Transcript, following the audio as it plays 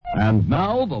And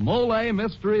now, the Molle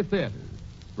Mystery Theater,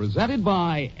 presented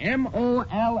by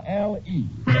M-O-L-L-E.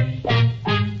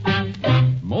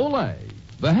 Molle,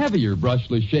 the heavier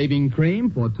brushless shaving cream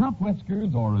for tough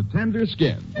whiskers or a tender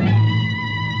skin.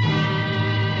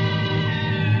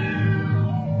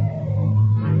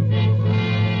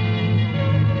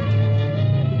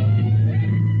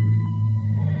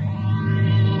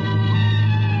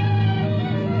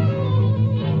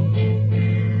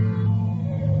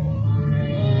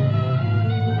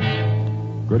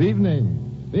 Good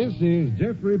evening. This is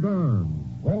Jeffrey Barnes,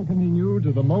 welcoming you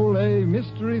to the Molle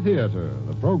Mystery Theater,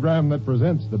 the program that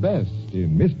presents the best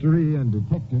in mystery and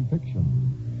detective fiction.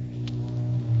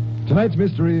 Tonight's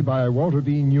mystery by Walter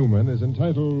B. Newman is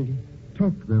entitled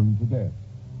Took Them to Death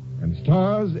and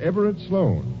stars Everett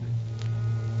Sloane.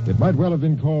 It might well have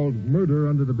been called Murder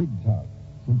Under the Big Top,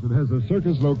 since it has a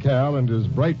circus locale and is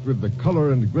bright with the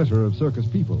color and glitter of circus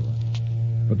people.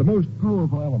 But the most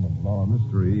powerful element of our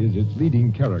mystery is its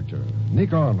leading character,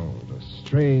 Nick Arnold, a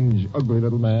strange, ugly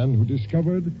little man who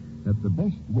discovered that the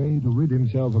best way to rid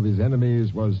himself of his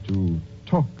enemies was to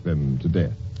talk them to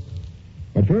death.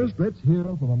 But first, let's hear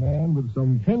from a man with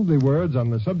some friendly words on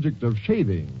the subject of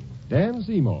shaving, Dan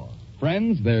Seymour.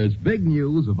 Friends, there's big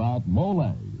news about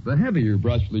Molle, the heavier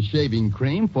brushless shaving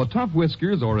cream for tough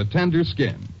whiskers or a tender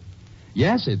skin.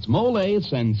 Yes, it's Molle's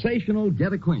sensational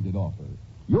Get Acquainted offer.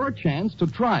 Your chance to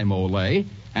try Molle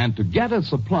and to get a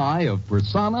supply of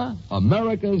Persona,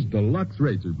 America's deluxe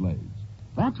razor blades.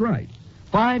 That's right.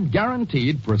 5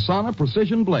 guaranteed Persona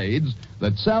precision blades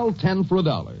that sell 10 for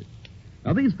 $1.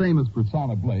 Now, these famous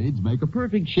Persona blades make a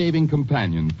perfect shaving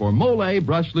companion for Molle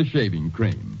brushless shaving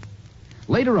cream.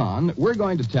 Later on, we're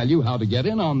going to tell you how to get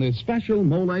in on this special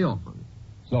Molle offer.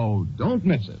 So don't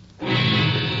miss it.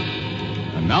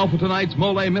 And now for tonight's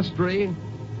Molle mystery,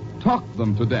 Talk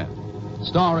Them to Death,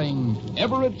 starring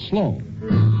Everett Sloane.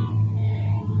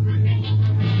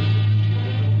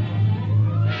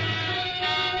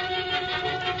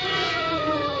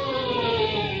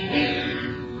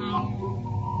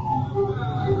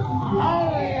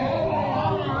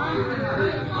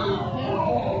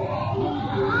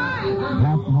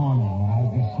 That morning, I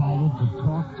decided to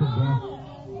talk to death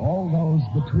all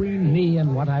those between me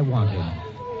and what I wanted.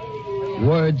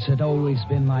 Words had always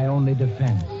been my only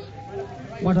defense.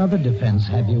 What other defense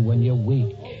have you when you're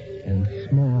weak and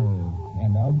small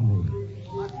and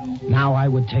ugly? Now I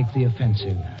would take the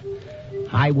offensive.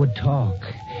 I would talk,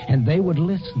 and they would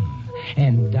listen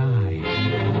and die.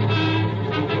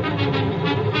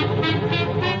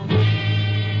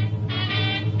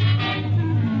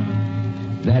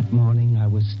 That morning I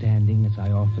was standing, as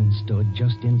I often stood,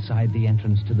 just inside the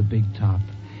entrance to the big top,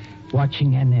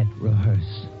 watching Annette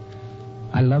rehearse.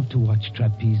 I love to watch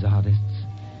trapeze artists.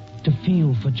 To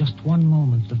feel for just one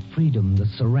moment the freedom, the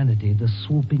serenity, the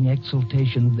swooping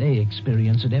exultation they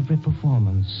experience at every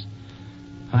performance.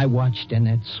 I watched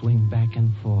Annette swing back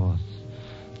and forth,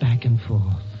 back and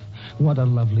forth. What a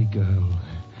lovely girl.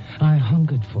 I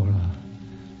hungered for her.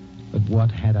 But what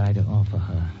had I to offer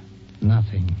her?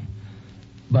 Nothing.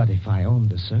 But if I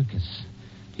owned a circus,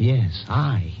 yes,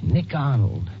 I, Nick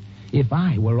Arnold, if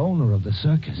I were owner of the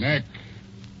circus... Nick.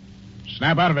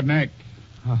 Snap out of it, Nick.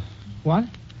 What?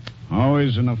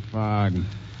 Always in a fog.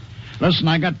 Listen,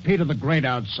 I got Peter the Great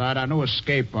outside, our new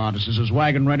escape artist. Is his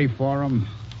wagon ready for him?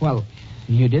 Well,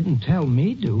 you didn't tell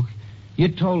me, Duke. You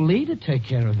told Lee to take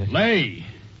care of it. Lee!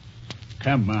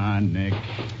 Come on, Nick.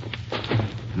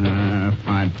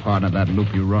 Fine part of that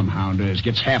loopy rumhound is.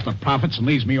 Gets half the profits and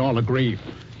leaves me all the grief.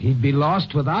 He'd be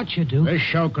lost without you, Duke. This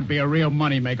show could be a real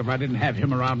moneymaker if I didn't have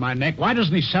him around my neck. Why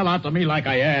doesn't he sell out to me like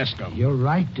I asked him? You're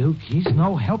right, Duke. He's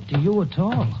no help to you at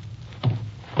all.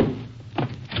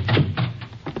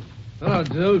 Hello,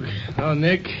 Duke. Hello,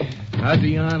 Nick. How's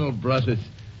the Arnold brothers?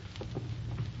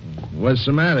 What's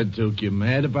the matter, Duke? You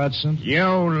mad about something? You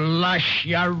lush,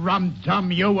 you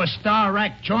rum-tum, you. A star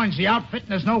act joins the outfit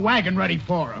and there's no wagon ready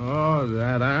for him. Oh,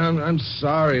 that. I'm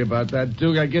sorry about that,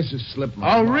 Duke. I guess it slipped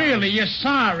my Oh, mind. really? You're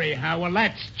sorry, huh? Well,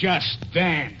 that's just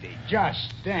dandy.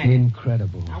 Just dandy.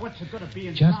 Incredible. Now, what's the good of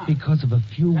being Just sorry? because of a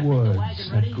few That make the words,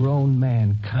 wagon a ready? grown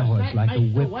man cowers Does that like a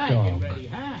make the whipped wagon dog. ready,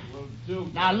 huh?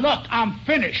 Now, look, I'm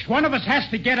finished. One of us has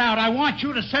to get out. I want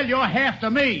you to sell your half to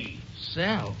me.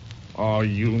 Sal. Oh,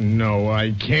 you know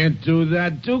I can't do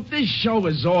that, Duke. This show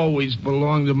has always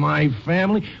belonged to my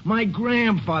family, my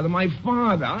grandfather, my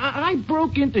father. I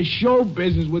broke into show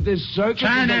business with this circus.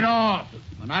 Turn it off.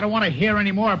 And I don't want to hear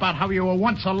any more about how you were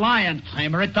once a lion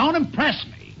tamer. It don't impress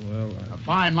me. Well, A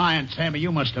fine lion tamer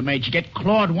you must have made. You get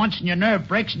clawed once and your nerve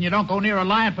breaks and you don't go near a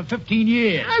lion for 15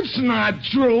 years. that's not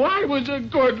true. I was a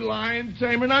good lion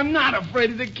tamer, and I'm not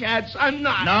afraid of the cats. I'm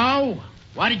not. No?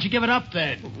 Why did you give it up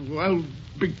then? Well,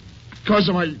 because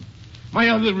of my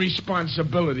other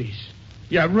responsibilities.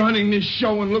 Yeah, running this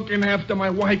show and looking after my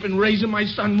wife and raising my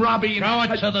son, Robbie. Throw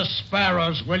it to the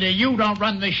sparrows, will you? You don't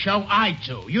run this show, I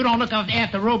do. You don't look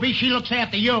after Ruby, she looks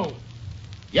after you.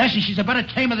 Yes, and she's a better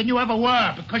tamer than you ever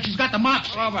were because she's got the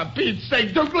moxie. Oh, for Pete's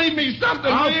sake, Duke, leave me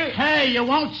something, will you? Okay, you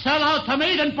won't sell out to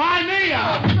me, then buy me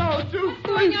out. No, Duke,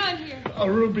 What's going on here? Oh,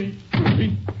 Ruby.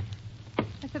 I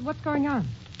said, what's going on?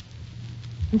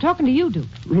 I'm talking to you, Duke.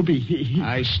 Ruby,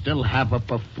 I still have a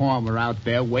performer out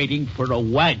there waiting for a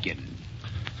wagon.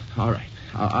 All right.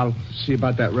 I'll see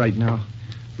about that right now.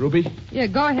 Ruby? Yeah,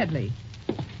 go ahead, Lee.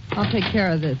 I'll take care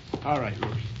of this. All right,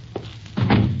 Ruby.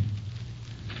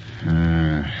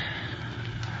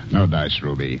 No dice,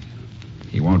 Ruby.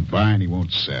 He won't buy and he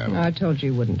won't sell. I told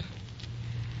you he wouldn't.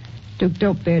 Duke,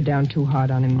 don't bear down too hard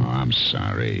on him. Oh, I'm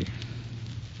sorry.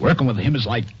 Working with him is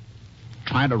like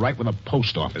trying to write with a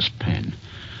post office pen.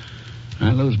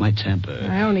 I lose my temper.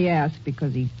 I only ask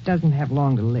because he doesn't have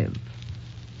long to live.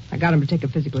 I got him to take a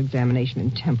physical examination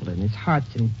in Templeton. His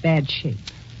heart's in bad shape.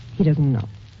 He doesn't know.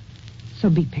 So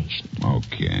be patient.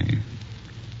 Okay.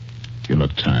 You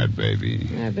look tired, baby.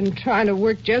 I've been trying to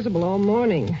work Jezebel all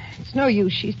morning. It's no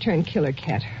use. She's turned killer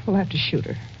cat. We'll have to shoot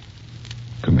her.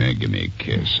 Come here, give me a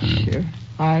kiss, huh? Sure.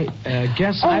 I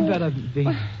guess I better be...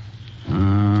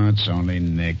 Oh, it's only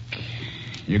Nick.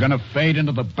 You're gonna fade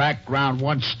into the background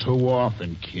once too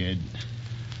often, kid.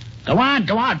 Go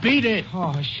on, beat it.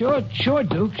 Oh, sure,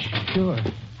 Duke, sure.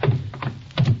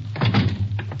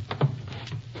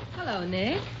 Hello,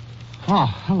 Nick. Oh,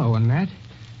 hello, Annette.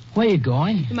 Where you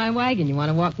going? To my wagon. You want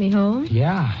to walk me home?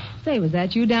 Yeah. Say, was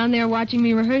that you down there watching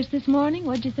me rehearse this morning?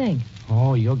 What'd you think?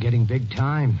 Oh, you're getting big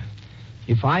time.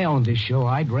 If I owned this show,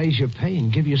 I'd raise your pay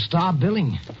and give you star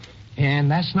billing. And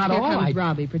that's not Here all. comes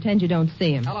Robbie. Pretend you don't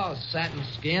see him. Hello, Satin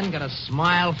Skin. Got a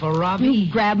smile for Robbie?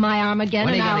 You grab my arm again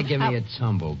When are and you I'll... going to give me a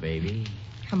tumble, baby?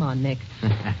 Come on, Nick.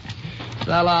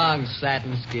 So long,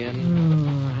 Satin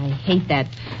Skin. I hate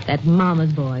that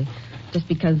mama's boy. Just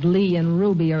because Lee and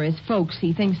Ruby are his folks,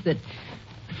 he thinks that...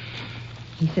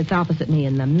 He sits opposite me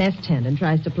in the mess tent and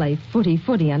tries to play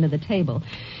footy under the table.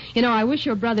 You know, I wish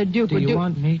your brother Duke would do... Do you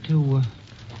want me to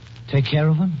take care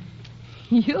of him?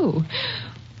 You?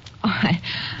 Oh,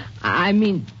 I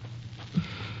mean...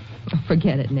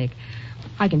 Forget it, Nick.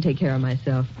 I can take care of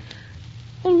myself.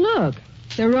 Oh, look.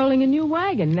 They're rolling a new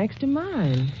wagon next to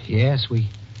mine. Yes, we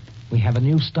have a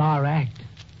new star act.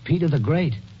 Peter the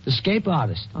Great, the scape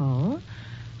artist. Oh?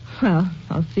 Well,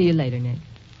 I'll see you later, Nick.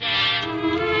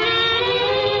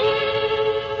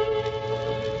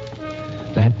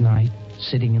 That night,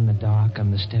 sitting in the dark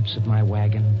on the steps of my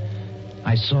wagon,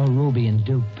 I saw Ruby and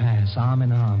Duke pass arm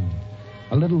in arm.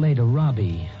 A little later,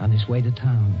 Robbie on his way to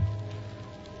town.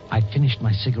 I'd finished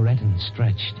my cigarette and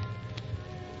stretched.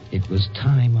 It was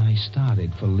time I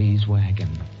started for Lee's wagon.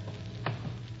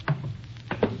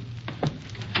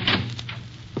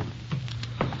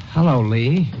 Hello,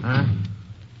 Lee. Huh?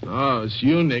 Oh, it's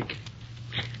you, Nick.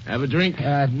 Have a drink?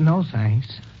 No,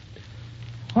 thanks.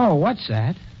 Oh, what's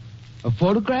that? A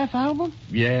photograph album?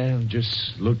 Yeah, I'm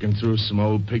just looking through some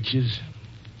old pictures.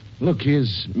 Look,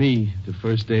 here's me, the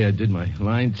first day I did my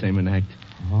line taming act.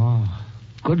 Oh,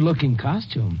 good-looking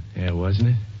costume. Yeah, wasn't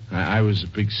it? I was a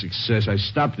big success. I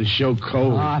stopped the show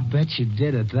cold. Oh, I bet you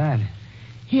did at that.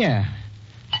 Here,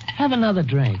 have another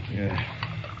drink. Yeah.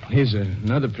 Here's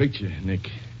another picture, Nick.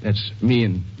 That's me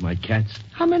and my cats.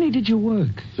 How many did you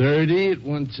work? 30 at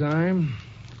one time.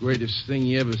 Greatest thing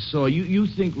you ever saw. You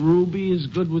think Ruby is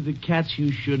good with the cats?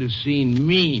 You should have seen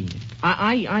me.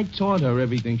 I taught her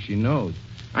everything she knows.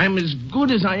 I'm as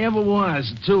good as I ever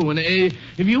was, too. And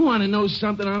if you want to know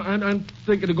something, I'm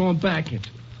thinking of going back into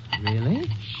it. Really?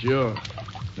 Sure.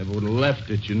 Never would have left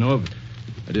it, you know, but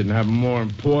I didn't have more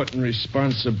important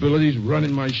responsibilities,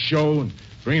 running my show and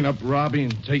bringing up Robbie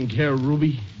and taking care of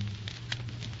Ruby.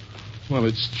 Well,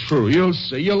 it's true. You'll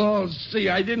see. You'll all see.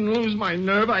 I didn't lose my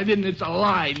nerve. I didn't. It's a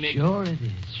lie, Nick. Sure it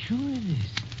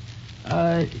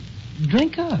is.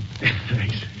 Drink up.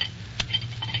 Thanks.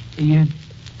 You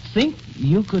think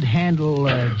you could handle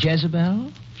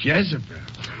Jezebel? Jezebel?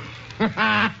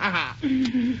 I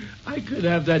could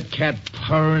have that cat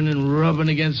purring and rubbing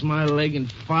against my leg in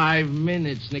 5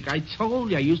 minutes, Nick. I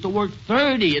told you, I used to work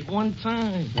 30 at one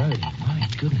time. 30? My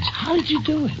goodness. How did you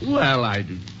do it? Well, I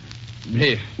did.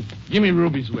 Here, give me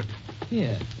Ruby's whip.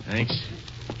 Yeah. Thanks.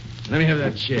 Let me have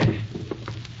that chair.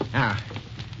 Now,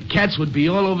 the cats would be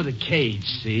all over the cage,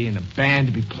 see, and the band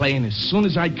would be playing as soon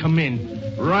as I'd come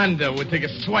in. Rondo would take a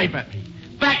swipe at me.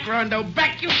 Back, Rondo,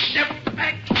 back, you ship,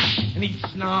 back. And he'd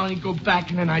snarl, and he'd go back,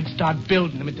 and then I'd start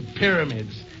building them into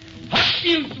pyramids. Up,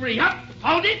 you three, up,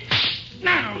 hold it.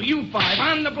 Now, you five,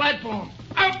 on the platform.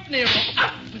 Up, Nero,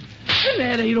 up. And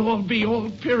there they'd all be, all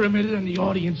pyramided, and the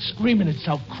audience screaming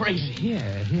itself crazy.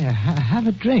 Here, have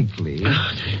a drink, Lee.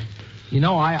 You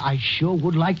know, I sure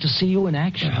would like to see you in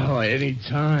action. Oh,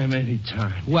 anytime.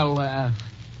 Well,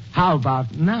 how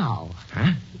about now?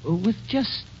 Huh? With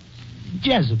just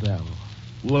Jezebel.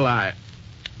 Well,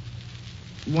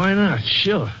 why not?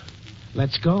 Sure.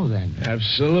 Let's go, then.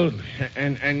 Absolutely.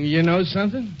 And you know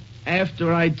something?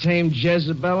 After I tame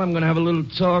Jezebel, I'm going to have a little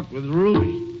talk with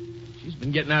Ruby. She's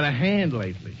been getting out of hand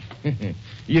lately.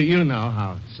 You know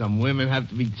how some women have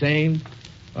to be tamed.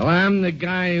 Well, I'm the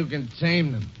guy who can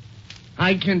tame them.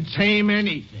 I can tame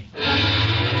anything.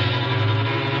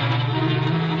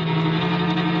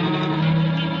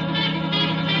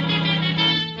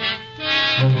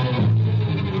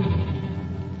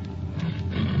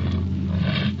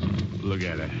 Look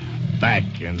at her. Back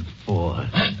and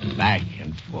forth. Back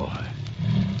and forth.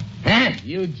 Huh?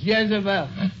 You Jezebel.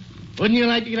 Wouldn't you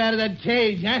like to get out of that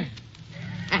cage, huh?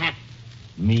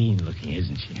 Mean looking,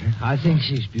 isn't she? Huh? I think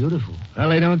she's beautiful. Well,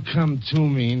 they don't come too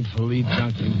mean for Lee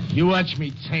Duncan. You watch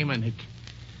me tame her, Nick.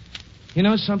 You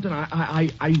know something?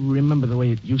 I remember the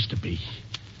way it used to be.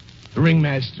 The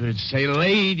ringmaster would say,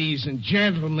 ladies and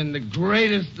gentlemen, the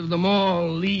greatest of them all,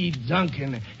 Lee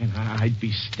Duncan. And I'd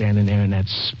be standing there in that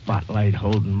spotlight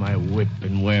holding my whip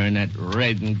and wearing that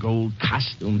red and gold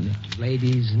costume.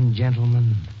 Ladies and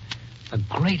gentlemen, the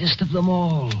greatest of them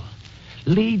all,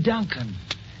 Lee Duncan.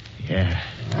 Yeah.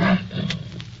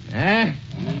 Huh?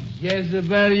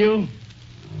 Jezebel, you?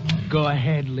 Go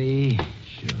ahead, Lee.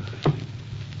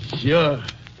 Sure.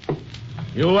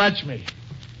 You watch me.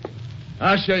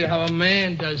 I'll show you how a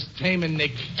man does taming,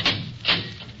 Nick.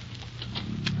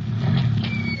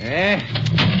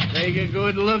 Take a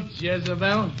good look,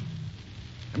 Jezebel.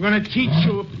 I'm going to teach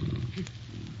you.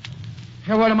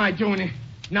 Hey, what am I doing here?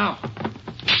 Now.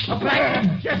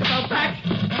 Back! Jezebel, back!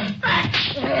 Back!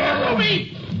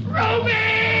 Ruby!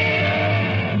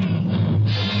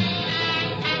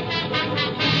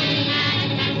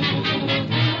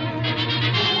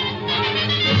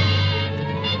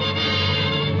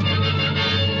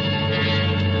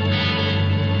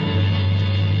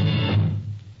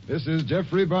 This is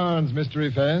Jeffrey Barnes,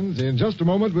 mystery fans. In just a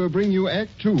moment, we'll bring you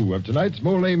Act 2 of tonight's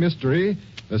Molle mystery,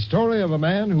 the story of a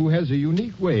man who has a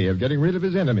unique way of getting rid of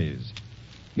his enemies.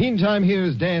 Meantime,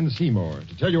 here's Dan Seymour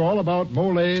to tell you all about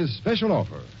Molle's special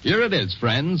offer. Here it is,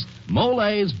 friends.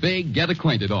 Molle's big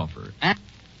get-acquainted offer. And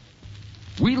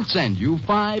we'll send you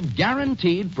 5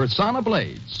 guaranteed Persona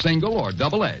blades, single or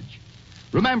double edge.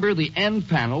 Remember the end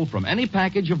panel from any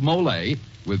package of Molle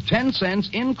with 10 cents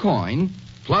in coin,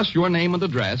 plus your name and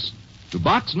address, to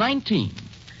Box 19.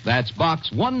 That's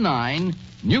Box 19,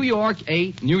 New York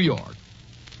 8, New York.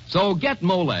 So get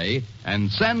Molle and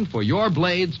send for your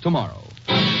blades tomorrow.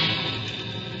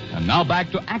 And now back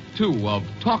to Act 2 of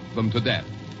Talk Them to Death,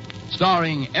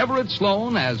 starring Everett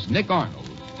Sloane as Nick Arnold.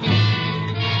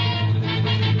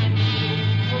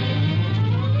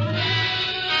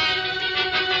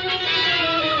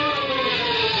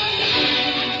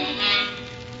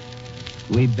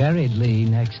 We buried Lee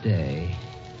next day,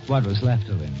 what was left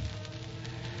of him.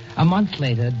 A month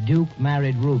later, Duke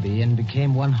married Ruby and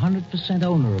became 100%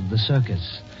 owner of the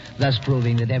circus, thus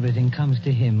proving that everything comes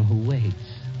to him who waits.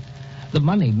 The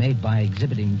money made by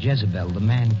exhibiting Jezebel, the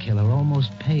man-killer,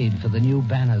 almost paid for the new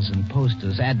banners and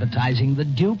posters advertising the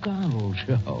Duke Arnold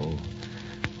Show.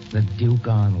 The Duke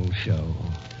Arnold Show.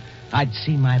 I'd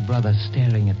see my brother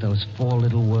staring at those 4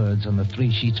 little words on the 3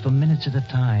 sheets for minutes at a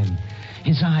time.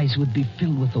 His eyes would be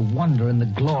filled with the wonder and the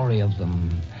glory of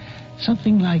them.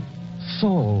 Something like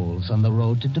souls on the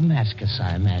road to Damascus,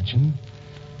 I imagine.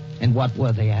 And what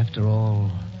were they, after all?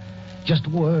 Just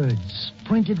words,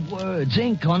 printed words,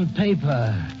 ink on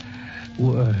paper.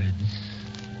 Words.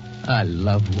 I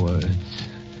love words.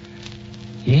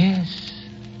 Yes,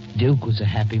 Duke was a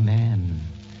happy man,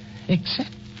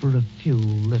 except for a few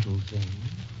little things.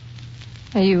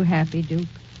 Are you happy, Duke?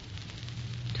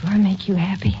 Do I make you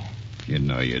happy? You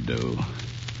know you do.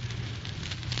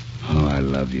 Oh, I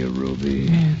love you, Ruby.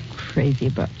 I'm crazy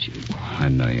about you. I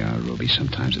know you are, Ruby.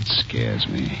 Sometimes it scares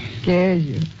me. Scares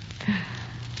you?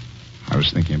 I was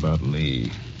thinking about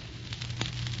Lee.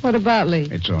 What about Lee?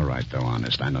 It's all right, though,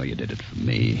 honest. I know you did it for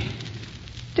me.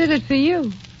 Did it for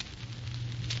you?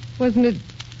 Wasn't it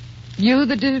you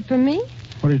that did it for me?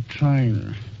 What are you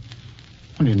trying?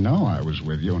 Well, you know I was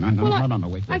with you. No,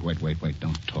 wait.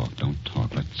 Don't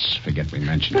talk. Let's forget we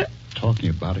mentioned it. Talking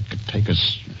about it could take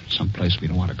us someplace we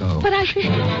don't want to go. But I think...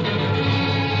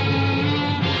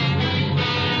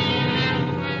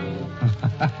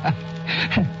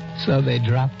 So they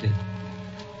dropped it.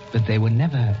 But they were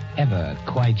never, ever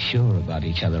quite sure about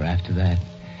each other after that.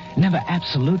 Never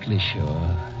absolutely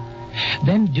sure.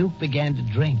 Then Duke began to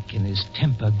drink, and his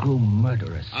temper grew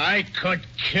murderous. I could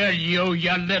kill you,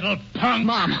 you little punk.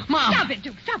 Mom. Stop it,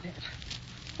 Duke, stop it.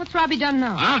 What's Robbie done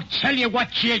now? I'll tell you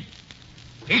what, kid.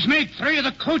 He's made 3 of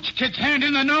the coach kids hand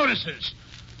in the notices.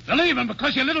 They'll leave him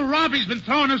because your little Robbie's been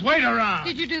throwing his weight around.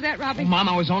 Did you do that, Robbie? Mom,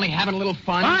 I was only having a little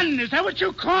fun. Fun? Is that what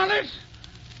you call it?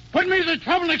 Put me to the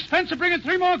trouble and expense of bringing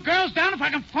 3 more girls down if I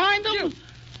can find them?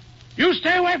 You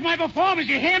stay away from my performance,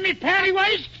 you hear me, panty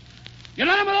waist? You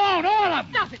let them alone, all of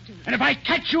them. Stop it, Duke. And if I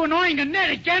catch you annoying Annette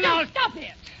again, I'll... Stop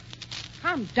it.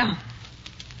 Calm down.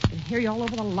 I can hear you all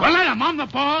over the lot. Well, let him. I'm the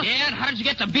boss. Yeah, and how did you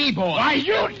get the B-boy? Why,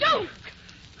 you... Duke!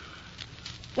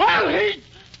 Well, he...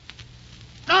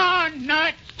 Oh,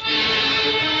 nuts.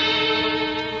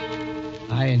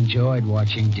 I enjoyed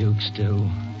watching Duke stew.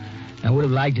 I would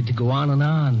have liked it to go on and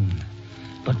on.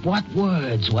 But what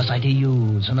words was I to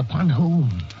use, and upon whom?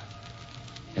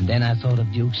 And then I thought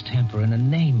of Duke's temper, and a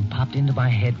name popped into my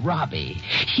head. Robbie.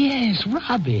 Yes,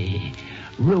 Robbie.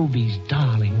 Ruby's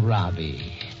darling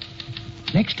Robbie.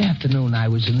 Next afternoon, I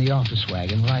was in the office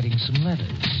wagon writing some letters.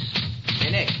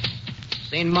 Hey, Nick.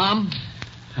 Seen Mom?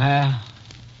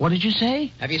 What did you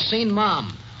say? Have you seen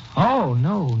Mom? Oh,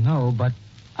 no, but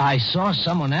I saw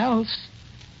someone else.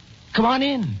 Come on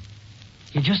in.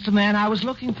 You're just the man I was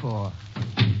looking for.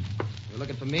 You're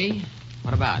looking for me?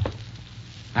 What about?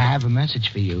 I have a message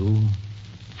for you.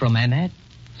 From Annette.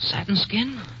 Satin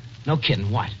skin? No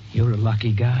kidding, what? You're a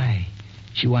lucky guy.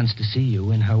 She wants to see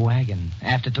you in her wagon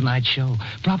after tonight's show.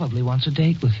 Probably wants a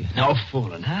date with you. No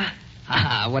fooling,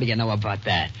 huh? What do you know about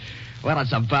that? Well,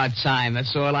 it's about time.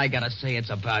 That's all I gotta say. It's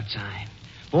about time.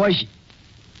 Boy,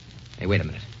 Hey, wait a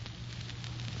minute.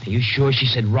 Are you sure she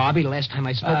said Robbie the last time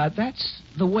I spoke? That's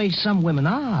the way some women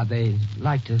are. They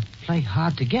like to play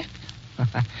hard to get.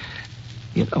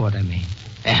 You know what I mean.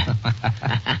 Yeah.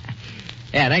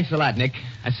 Yeah, thanks a lot, Nick.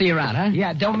 I'll see you around, huh?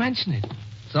 Yeah, don't mention it.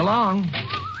 So long.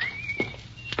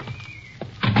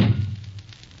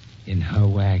 In her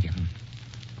wagon.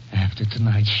 After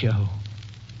tonight's show.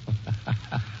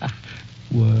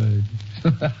 Word.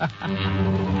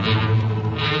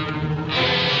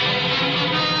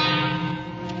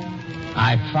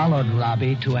 I followed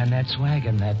Robbie to Annette's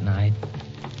wagon that night.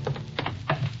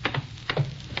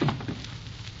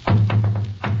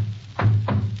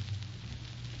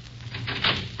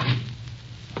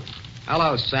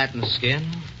 Hello, Satin Skin.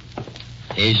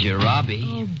 Here's your Robbie.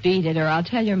 Oh, beat it, or I'll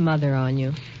tell your mother on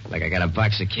you. Look, I got a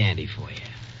box of candy for you.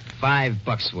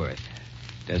 $5 worth.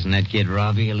 Doesn't that get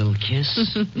Robbie a little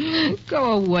kiss?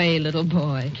 Go away, little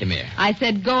boy. Come here. I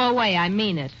said go away. I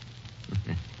mean it.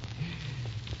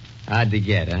 Hard to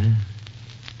get, huh?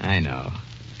 I know.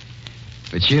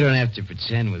 But you don't have to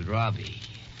pretend with Robbie.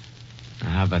 Now,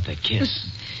 how about the kiss?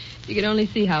 You can only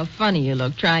see how funny you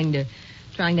look trying to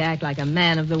act like a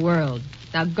man of the world.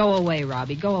 Now go away,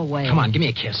 Robbie. Go away. Come on, give me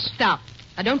a kiss. Stop.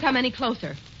 Now don't come any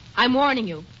closer. I'm warning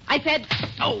you. I said...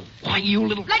 Oh, why, you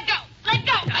little... Let go. Let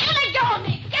go. You let go of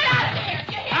me. Get out of here.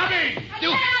 Robbie!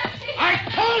 Get out of here. I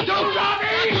told you,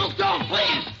 Robbie! Duke, don't,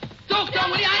 please. Duke,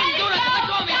 don't. I didn't do that. Let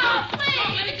go of me, Duke.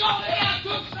 Don't let me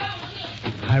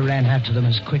go. I ran after them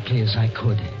as quickly as I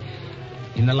could.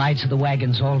 In the lights of the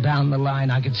wagons all down the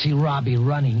line, I could see Robbie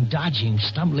running, dodging,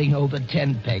 stumbling over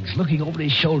tent pegs, looking over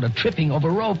his shoulder, tripping over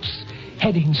ropes,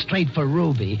 heading straight for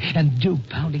Ruby, and Duke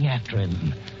pounding after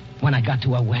him. When I got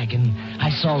to her wagon, I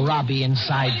saw Robbie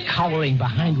inside, cowering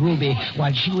behind Ruby,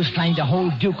 while she was trying to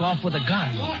hold Duke off with a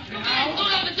gun. Mom,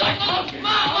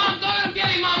 don't get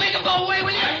him, Mom. Make him go away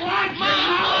with you.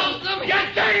 Mom, You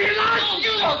dirty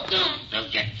lot!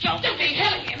 Duke, get choked. Duke,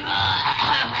 killing him.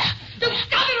 Duke,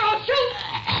 stop it or I'll shoot.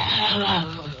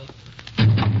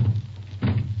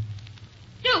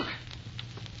 Duke!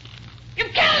 You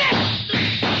killed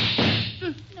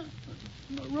him!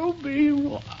 Ruby,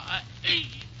 why?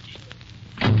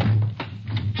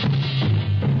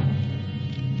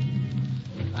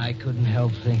 I couldn't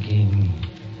help thinking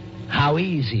how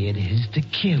easy it is to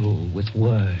kill with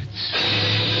words.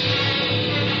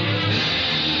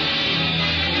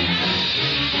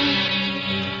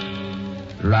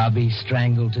 Robbie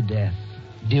strangled to death.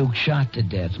 Duke shot to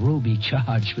death. Ruby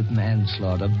charged with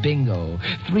manslaughter. Bingo.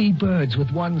 3 birds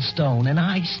with 1 stone, and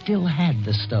I still had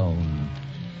the stone.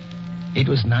 It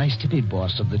was nice to be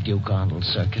boss of the Duke Arnold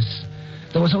Circus.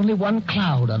 There was only 1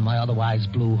 cloud on my otherwise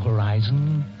blue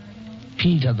horizon.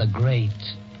 Peter the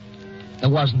Great. There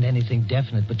wasn't anything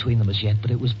definite between them as yet,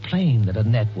 but it was plain that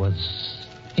Annette was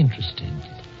interested.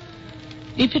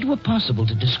 If it were possible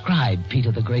to describe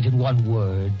Peter the Great in one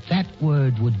word, that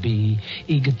word would be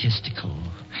egotistical.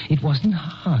 It wasn't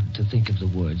hard to think of the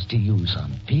words to use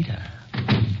on Peter.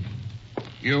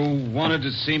 You wanted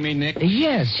to see me, Nick?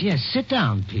 Yes. Sit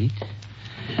down, Pete.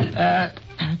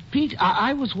 Pete,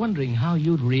 I was wondering how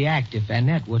you'd react if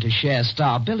Annette were to share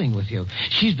star billing with you.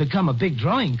 She's become a big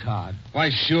drawing card. Why,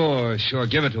 sure.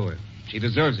 Give it to her. She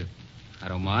deserves it. I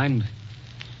don't mind.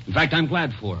 In fact, I'm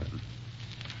glad for her.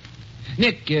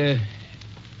 Nick, is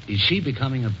she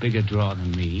becoming a bigger draw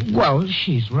than me? Well,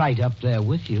 she's right up there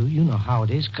with you. You know how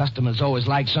it is. Customers always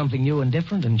like something new and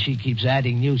different, and she keeps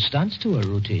adding new stunts to her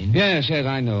routine. Yes,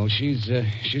 I know. She's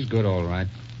good, all right.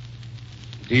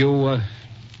 Do you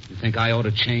think I ought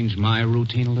to change my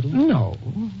routine a little?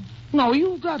 No,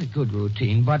 you've got a good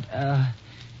routine, but,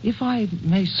 if I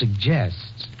may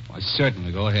suggest... Why,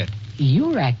 certainly, go ahead.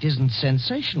 Your act isn't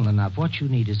sensational enough. What you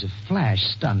need is a flash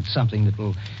stunt, something that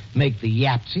will make the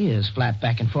yap's ears flap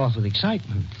back and forth with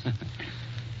excitement.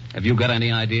 Have you got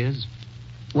any ideas?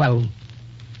 Well,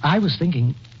 I was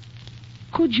thinking,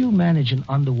 could you manage an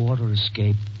underwater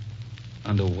escape?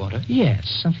 Underwater? Yes,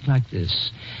 something like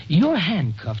this. You're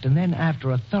handcuffed, and then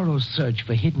after a thorough search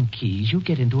for hidden keys, you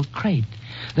get into a crate.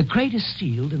 The crate is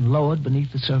sealed and lowered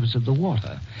beneath the surface of the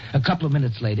water. A couple of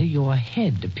minutes later, your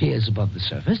head appears above the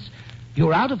surface.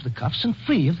 You're out of the cuffs and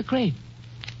free of the crate.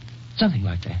 Something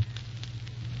like that.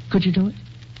 Could you do it?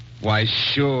 Why,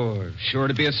 sure. Sure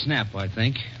to be a snap, I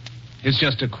think. It's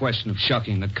just a question of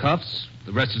shucking the cuffs.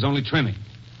 The rest is only trimming.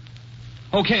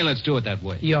 Okay, let's do it that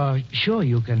way. You're sure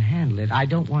you can handle it? I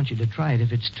don't want you to try it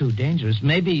if it's too dangerous.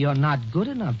 Maybe you're not good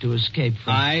enough to escape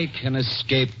from... I can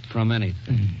escape from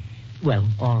anything. Well,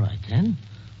 all right, then.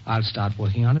 I'll start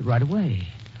working on it right away.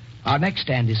 Our next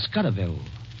stand is Scudderville.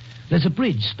 There's a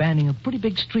bridge spanning a pretty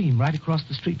big stream right across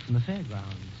the street from the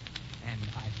fairgrounds. And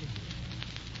I think...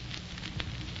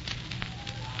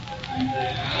 The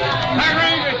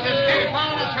greatest escape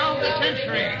artist of the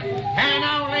century. And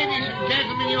now, ladies and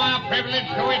gentlemen, you are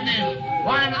privileged to witness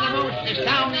one of the most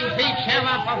astounding feats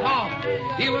ever performed.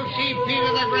 You will see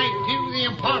Peter the Great do the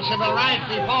impossible right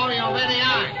before your very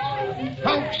eyes.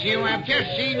 Folks, you have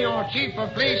just seen your chief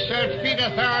of police search Peter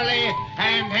thoroughly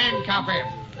and handcuff him.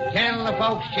 Tell the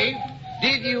folks, Chief,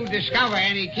 did you discover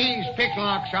any keys,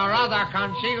 picklocks, or other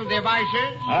concealed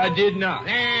devices? I did not.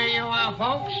 There you are,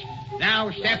 folks.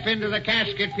 Now step into the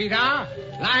casket, Peter.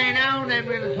 Lie down and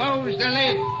we'll close the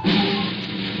lid.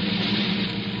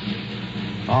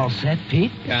 All set,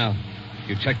 Pete? Cal,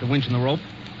 you check the winch and the rope?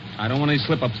 I don't want any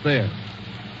slip-ups there.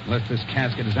 Unless this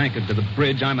casket is anchored to the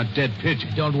bridge, I'm a dead pigeon.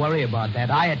 Don't worry about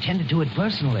that. I attended to it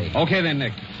personally. Okay, then,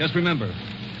 Nick. Just remember,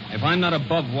 if I'm not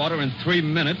above water in 3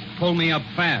 minutes, pull me up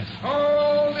fast.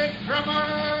 Hold it,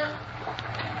 drummer!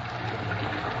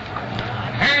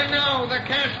 And now the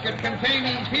casket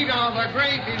containing Peter the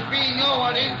Great is being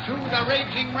lowered into the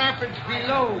raging rapids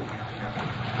below.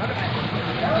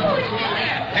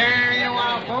 There you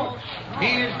are, folks.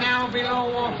 He is now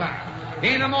below water.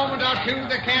 In a moment or two,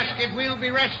 the casket will be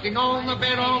resting on the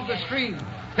bed of the stream,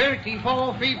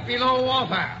 34 feet below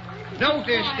water.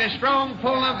 Notice the strong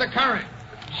pull of the current.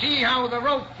 See how the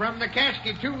rope from the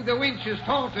casket to the winch is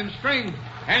taut and strained.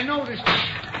 And notice the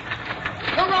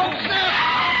rope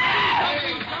snaps!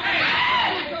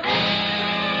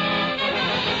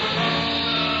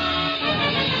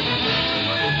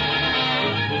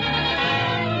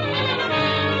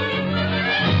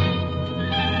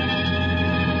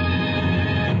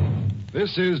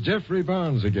 This is Jeffrey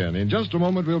Barnes again. In just a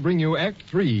moment, we'll bring you Act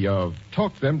 3 of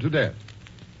Talk Them to Death.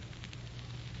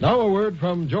 Now a word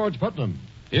from George Putnam.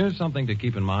 Here's something to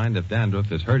keep in mind if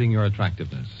dandruff is hurting your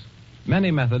attractiveness. Many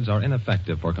methods are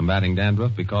ineffective for combating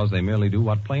dandruff because they merely do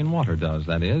what plain water does,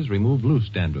 that is, remove loose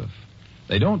dandruff.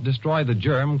 They don't destroy the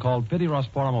germ called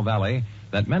Pityrosporum ovale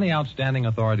that many outstanding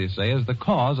authorities say is the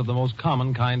cause of the most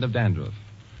common kind of dandruff.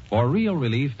 For real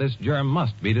relief, this germ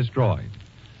must be destroyed.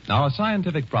 Now, a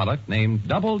scientific product named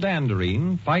Double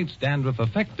Danderine fights dandruff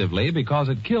effectively because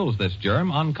it kills this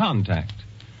germ on contact.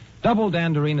 Double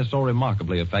Danderine is so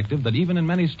remarkably effective that even in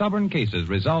many stubborn cases,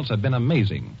 results have been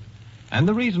amazing. And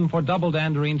the reason for Double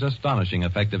Danderine's astonishing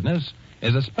effectiveness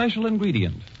is a special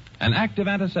ingredient, an active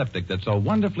antiseptic that's so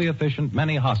wonderfully efficient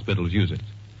many hospitals use it.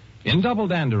 In Double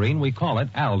Danderine, we call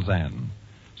it Alzan.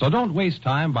 So don't waste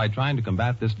time by trying to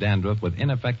combat this dandruff with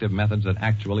ineffective methods that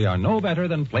actually are no better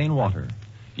than plain water.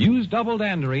 Use Double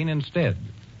Danderine instead.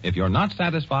 If you're not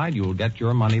satisfied, you'll get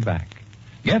your money back.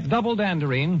 Get Double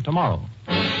Danderine tomorrow.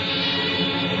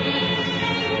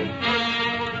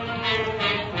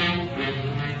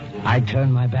 I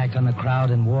turned my back on the crowd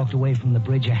and walked away from the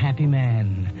bridge a happy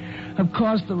man. Of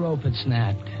course the rope had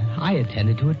snapped. I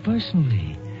attended to it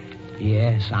personally.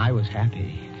 Yes, I was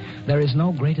happy. There is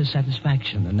no greater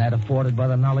satisfaction than that afforded by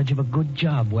the knowledge of a good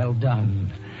job well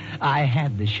done. I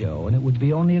had the show, and it would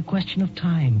be only a question of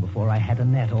time before I had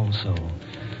Annette also.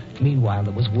 Meanwhile,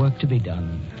 there was work to be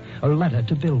done. A letter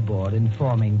to Billboard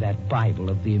informing that Bible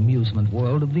of the amusement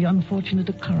world of the unfortunate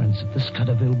occurrence at the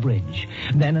Scudderville Bridge.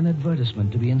 Then an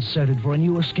advertisement to be inserted for a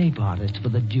new escape artist for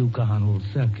the Duke Arnold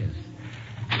Circus.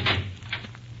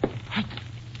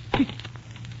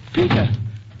 Peter!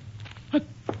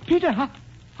 Peter,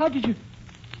 how did you...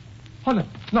 Oh,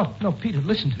 no, Peter,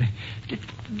 listen to me.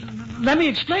 Let me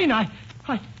explain.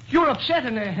 You're upset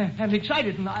and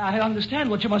excited, and I understand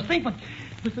what you must think, but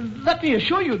let me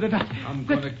assure you that I'm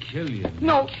going to kill you.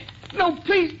 No,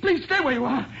 please stay where you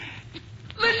are.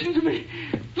 Listen to me.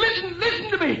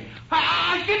 Listen to me.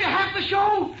 I give you half the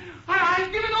show. I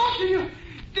give it all to you.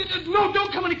 No,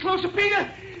 don't come any closer, Peter.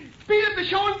 Peter, the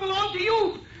show belongs to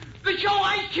you. The show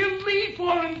I killed Lee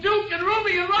for, and Duke and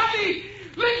Ruby and Rodney.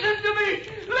 Listen to me.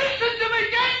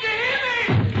 Can't you hear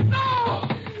me? No.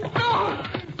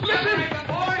 Listen.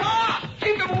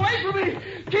 Keep them away from me.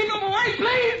 Keep them away,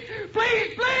 please.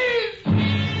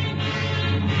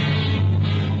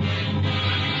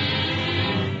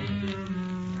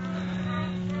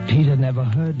 Peter never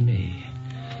heard me.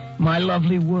 My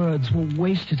lovely words were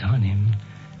wasted on him.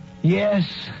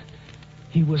 Yes,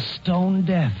 he was stone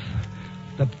deaf.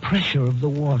 The pressure of the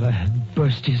water had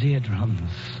burst his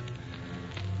eardrums.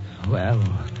 Well,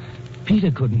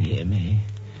 Peter couldn't hear me,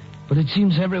 but it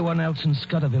seems everyone else in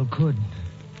Scudderville could.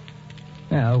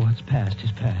 Well, what's past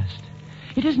is past.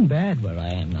 It isn't bad where I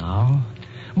am now.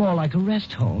 More like a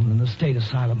rest home than a state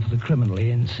asylum for the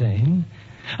criminally insane.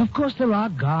 Of course, there are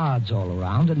guards all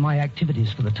around, and my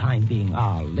activities for the time being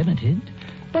are limited.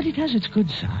 But it has its good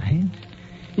side.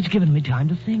 It's given me time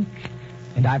to think,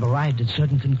 and I've arrived at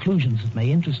certain conclusions that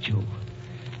may interest you.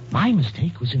 My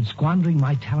mistake was in squandering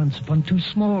my talents upon too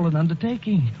small an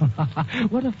undertaking.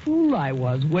 What a fool I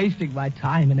was, wasting my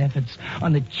time and efforts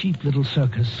on a cheap little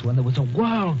circus when there was a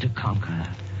world to conquer.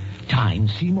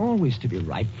 Times seem always to be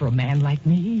ripe for a man like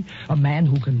me, a man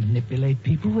who can manipulate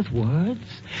people with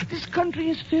words. This country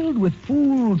is filled with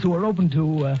fools who are open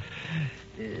to,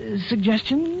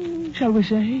 suggestion, shall we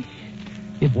say?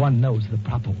 If one knows the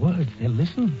proper words, they'll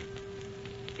listen.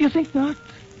 You think not?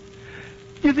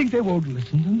 You think they won't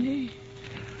listen to me?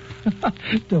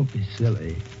 Don't be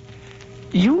silly.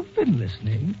 You've been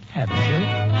listening, haven't you?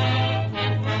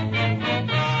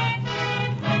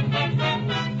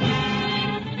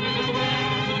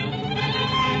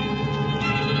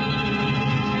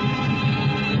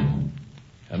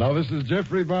 And now this is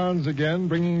Jeffrey Barnes again,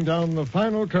 bringing down the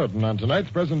final curtain on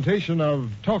tonight's presentation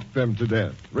of Talk Them to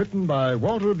Death, written by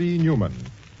Walter B. Newman.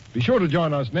 Be sure to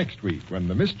join us next week when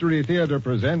the Mystery Theater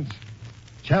presents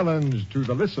Challenge to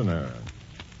the Listener.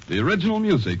 The original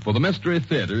music for the Mystery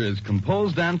Theater is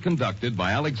composed and conducted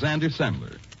by Alexander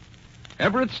Sendler.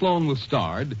 Everett Sloan was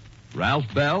starred,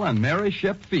 Ralph Bell and Mary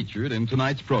Shipp featured in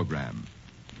tonight's program.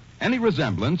 Any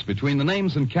resemblance between the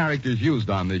names and characters used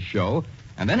on this show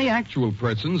and any actual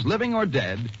persons, living or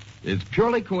dead, is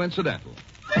purely coincidental.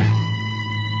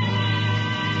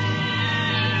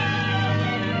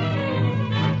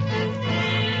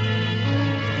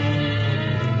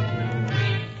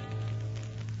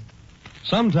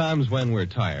 Sometimes when we're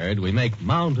tired, we make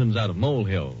mountains out of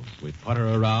molehills. We putter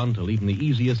around till even the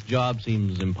easiest job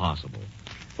seems impossible.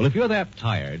 Well, if you're that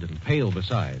tired and pale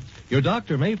besides, your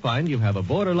doctor may find you have a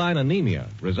borderline anemia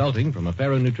resulting from a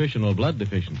ferronutritional blood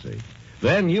deficiency.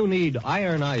 Then you need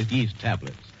ironized yeast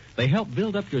tablets. They help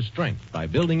build up your strength by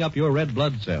building up your red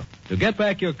blood cells to get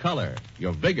back your color,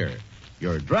 your vigor,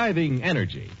 your driving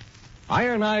energy.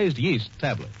 Ironized yeast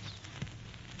tablets.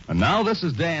 And now this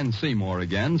is Dan Seymour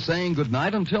again, saying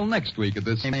goodnight until next week at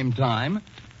this same time,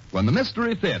 when the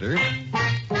Mystery Theater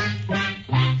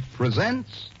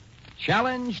presents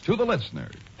Challenge to the Listener.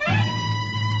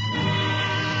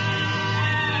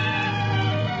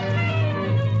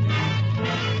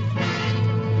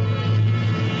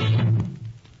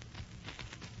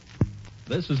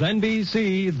 This is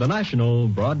NBC, the National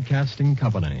Broadcasting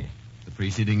Company. The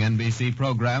preceding NBC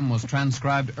program was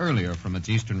transcribed earlier from its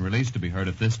Eastern release to be heard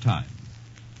at this time.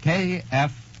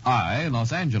 KFI,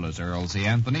 Los Angeles, Earl C.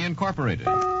 Anthony, Incorporated.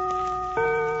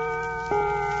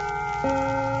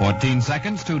 14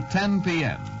 seconds to 10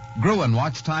 p.m. Gruen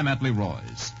watch time at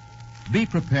Leroy's. Be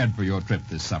prepared for your trip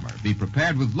this summer. Be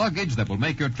prepared with luggage that will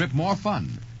make your trip more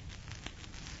fun.